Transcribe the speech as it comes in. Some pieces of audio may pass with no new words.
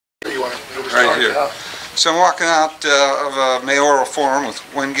Right here. So I'm walking out of a mayoral forum with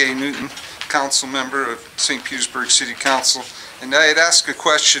Wengay Newton, council member of St. Petersburg City Council, and I had asked a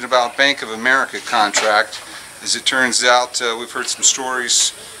question about Bank of America contract. As it turns out, we've heard some stories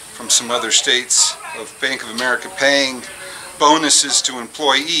from some other states of Bank of America paying bonuses to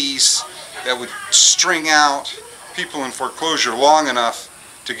employees that would string out people in foreclosure long enough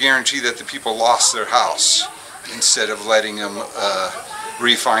to guarantee that the people lost their house instead of letting them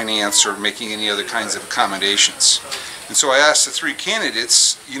refinance or making any other kinds of accommodations. And so I asked the three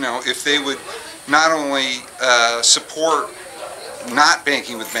candidates, if they would not only support not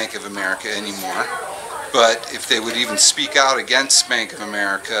banking with Bank of America anymore, but if they would even speak out against Bank of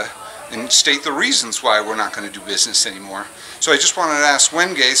America and state the reasons why we're not going to do business anymore. So I just wanted to ask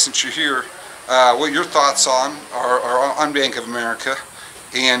Wengay, since you're here, what your thoughts are on Bank of America,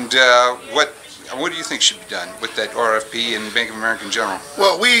 and what do you think should be done with that RFP and Bank of America in general?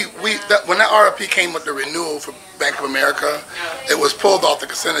 Well, when that RFP came with the renewal for Bank of America, it was pulled off the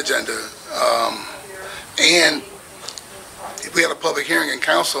consent agenda, and we had a public hearing in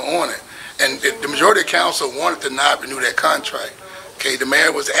council on it, and the majority of council wanted to not renew that contract. Okay, the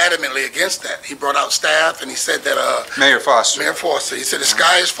mayor was adamantly against that. He brought out staff and he said that Mayor Foster. He said the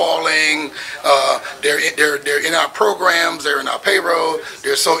sky is falling. They're in our programs. They're in our payroll.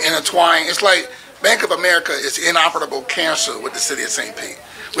 They're so intertwined. It's like Bank of America is inoperable cancer with the city of St. Pete,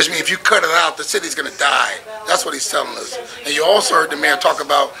 which means if you cut it out, the city's going to die. That's what he's telling us. And you also heard the mayor talk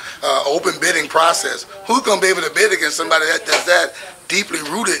about open bidding process. Who's going to be able to bid against somebody that does that deeply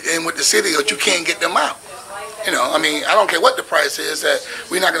rooted in with the city, but you can't get them out? I don't care what the price is, that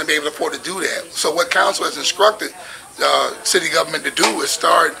we're not going to be able to afford to do that. So what council has instructed city government to do is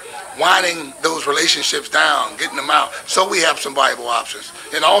start winding those relationships down, getting them out, so we have some viable options.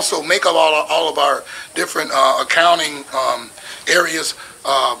 And also make up all of our different accounting areas,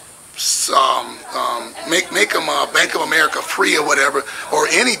 make them Bank of America free or whatever, or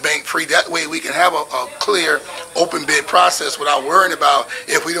any bank free. That way we can have a clear open bid process without worrying about,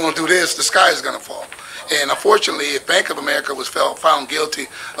 if we don't do this, the sky is going to fall. And unfortunately, if Bank of America was found guilty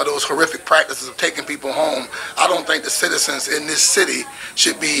of those horrific practices of taking people home, I don't think the citizens in this city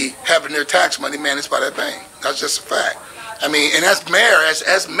should be having their tax money managed by that bank. That's just a fact. And as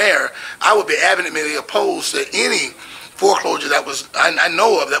mayor, I would be adamantly opposed to any foreclosure that I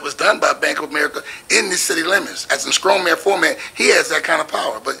know of that was done by Bank of America in this city limits. As in strong mayor, format, he has that kind of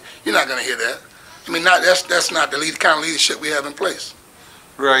power, but you're not going to hear that. That's not the kind of leadership we have in place.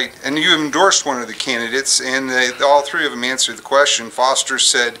 Right, and you endorsed one of the candidates, and all three of them answered the question. Foster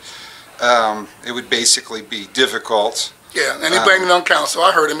said it would basically be difficult. Yeah, and he blamed it on council.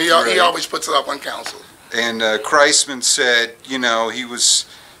 I heard him. He always puts it up on council. And Kreisman said, he was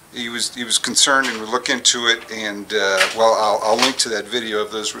concerned and would look into it. And I'll link to that video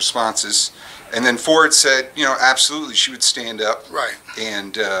of those responses. And then Ford said, absolutely, she would stand up. Right.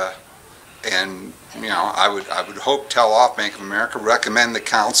 And I would hope tell off Bank of America, recommend the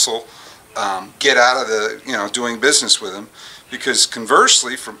council get out of the doing business with them, because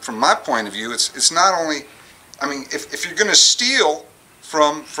conversely, from my point of view, it's not only, if you're going to steal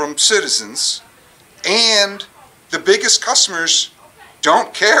from citizens and the biggest customers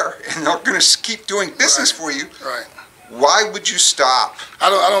don't care and they're going to keep doing business for you, right. Why would you stop? I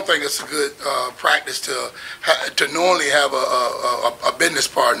don't think it's a good practice to normally have a business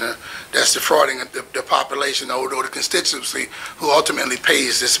partner that's defrauding the population or the constituency, who ultimately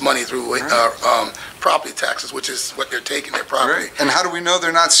pays this money through property taxes, which is what they're taking their property. Right. And how do we know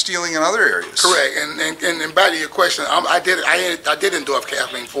they're not stealing in other areas? Correct. And back to your question, I did endorse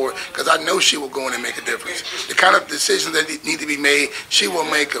Kathleen Ford because I know she will go in and make a difference. The kind of decisions that need to be made, she will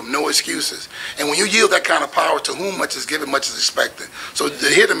make them, no excuses. And when you yield that kind of power, to whom much is given, much is expected. So to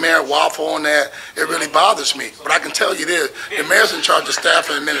hear the mayor waffle on that, it really bothers me. But I can tell you this, the mayor's in charge of staff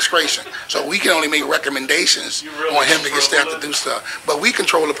and administration, so we can only make recommendations on him to get staff to do stuff. But we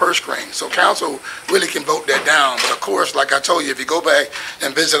control the purse string, so council really can vote that down. But of course, like I told you, if you go back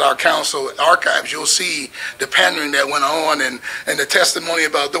and visit our council archives, you'll see the pandering that went on and the testimony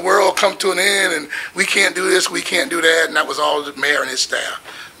about the world come to an end and we can't do this, we can't do that, and that was all the mayor and his staff.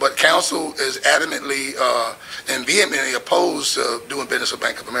 But council is adamantly and vehemently opposed to doing business with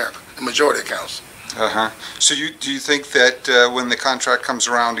Bank of America, the majority of council. So do you think that when the contract comes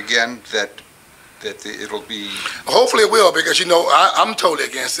around again, that it'll be... Hopefully it will, because I'm totally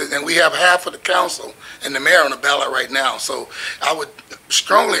against it, and we have half of the council and the mayor on the ballot right now. So I would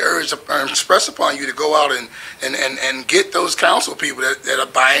strongly urge or express upon you to go out and get those council people that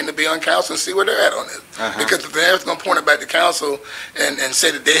are buying to be on council and see where they're at on it. Because if they're going to point it back to council and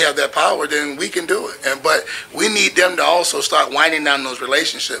say that they have that power, then we can do it. But we need them to also start winding down those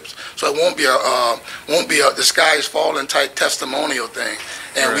relationships, so it won't be a the sky is falling type testimonial thing,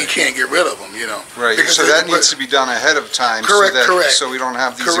 and we can't get rid of them, you know. Right. Because so that needs to be done ahead of time. Correct. So we don't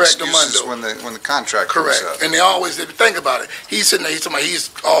have these excuses when the contract comes up. And they always think about it. He's sitting there. He's talking about he's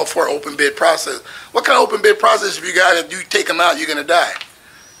all for open bid process. What kind of open bid process if you got if you take them out, you're gonna die?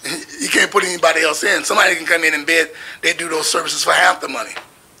 You can't put anybody else in. Somebody can come in and bid. They do those services for half the money,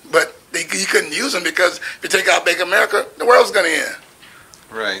 but you couldn't use them because if you take out Bank of America, the world's gonna end.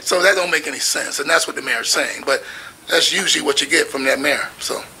 Right. So that don't make any sense, and that's what the mayor's saying. But that's usually what you get from that mayor.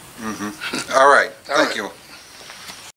 So. All right. Thank you.